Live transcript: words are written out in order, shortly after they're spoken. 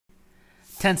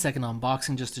10-second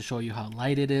unboxing just to show you how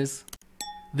light it is.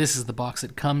 This is the box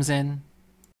it comes in.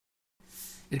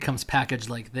 It comes packaged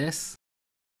like this.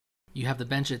 You have the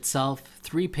bench itself,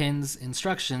 3 pins,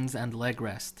 instructions, and leg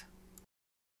rest.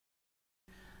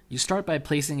 You start by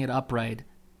placing it upright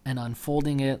and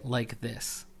unfolding it like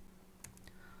this.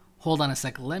 Hold on a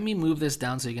sec, let me move this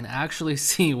down so you can actually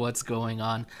see what's going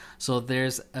on. So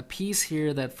there's a piece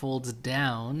here that folds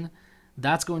down.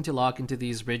 That's going to lock into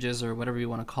these ridges, or whatever you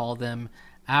want to call them,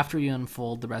 after you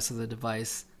unfold the rest of the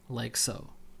device like so.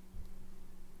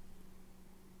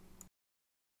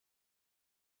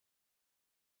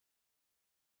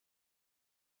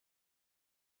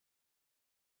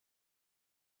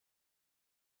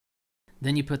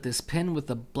 Then you put this pin with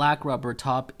the black rubber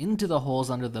top into the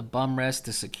holes under the bum rest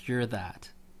to secure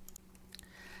that.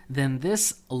 Then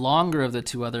this longer of the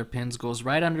 2 other pins goes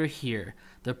right under here.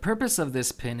 The purpose of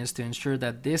this pin is to ensure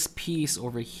that this piece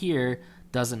over here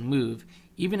doesn't move,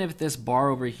 even if this bar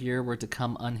over here were to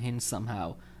come unhinged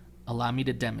somehow. Allow me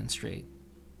to demonstrate.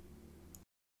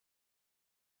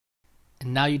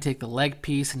 And now you take the leg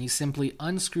piece and you simply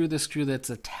unscrew the screw that's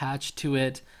attached to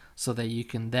it so that you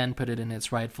can then put it in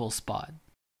its rightful spot.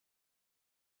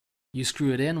 You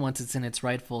screw it in once it's in its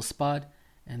rightful spot,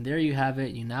 and there you have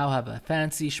it. You now have a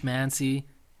fancy schmancy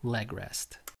leg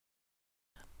rest.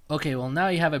 Okay, well now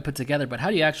you have it put together, but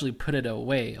how do you actually put it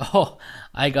away? Oh,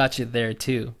 I got you there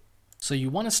too. So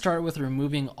you want to start with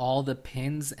removing all the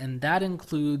pins, and that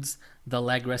includes the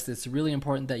leg rest. It's really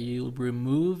important that you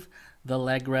remove the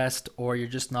leg rest, or you're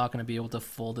just not going to be able to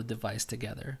fold the device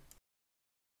together.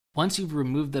 Once you've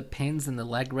removed the pins and the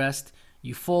leg rest,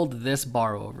 you fold this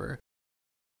bar over,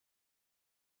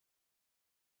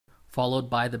 followed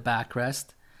by the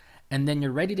backrest, and then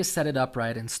you're ready to set it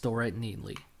upright and store it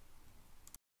neatly.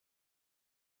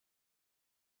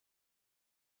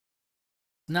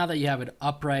 Now that you have it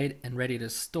upright and ready to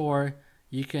store,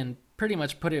 you can pretty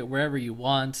much put it wherever you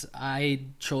want. I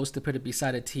chose to put it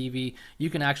beside a TV.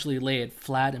 You can actually lay it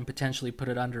flat and potentially put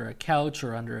it under a couch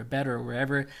or under a bed or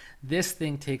wherever. This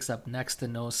thing takes up next to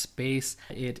no space.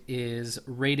 It is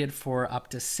rated for up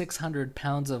to 600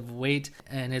 pounds of weight,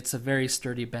 and it's a very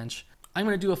sturdy bench. I'm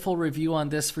going to do a full review on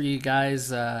this for you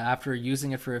guys after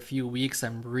using it for a few weeks.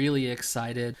 I'm really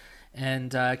excited,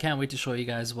 and I can't wait to show you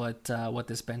guys what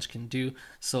this bench can do.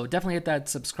 So definitely hit that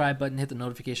subscribe button, hit the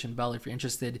notification bell if you're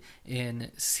interested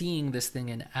in seeing this thing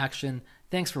in action.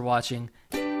 Thanks for watching.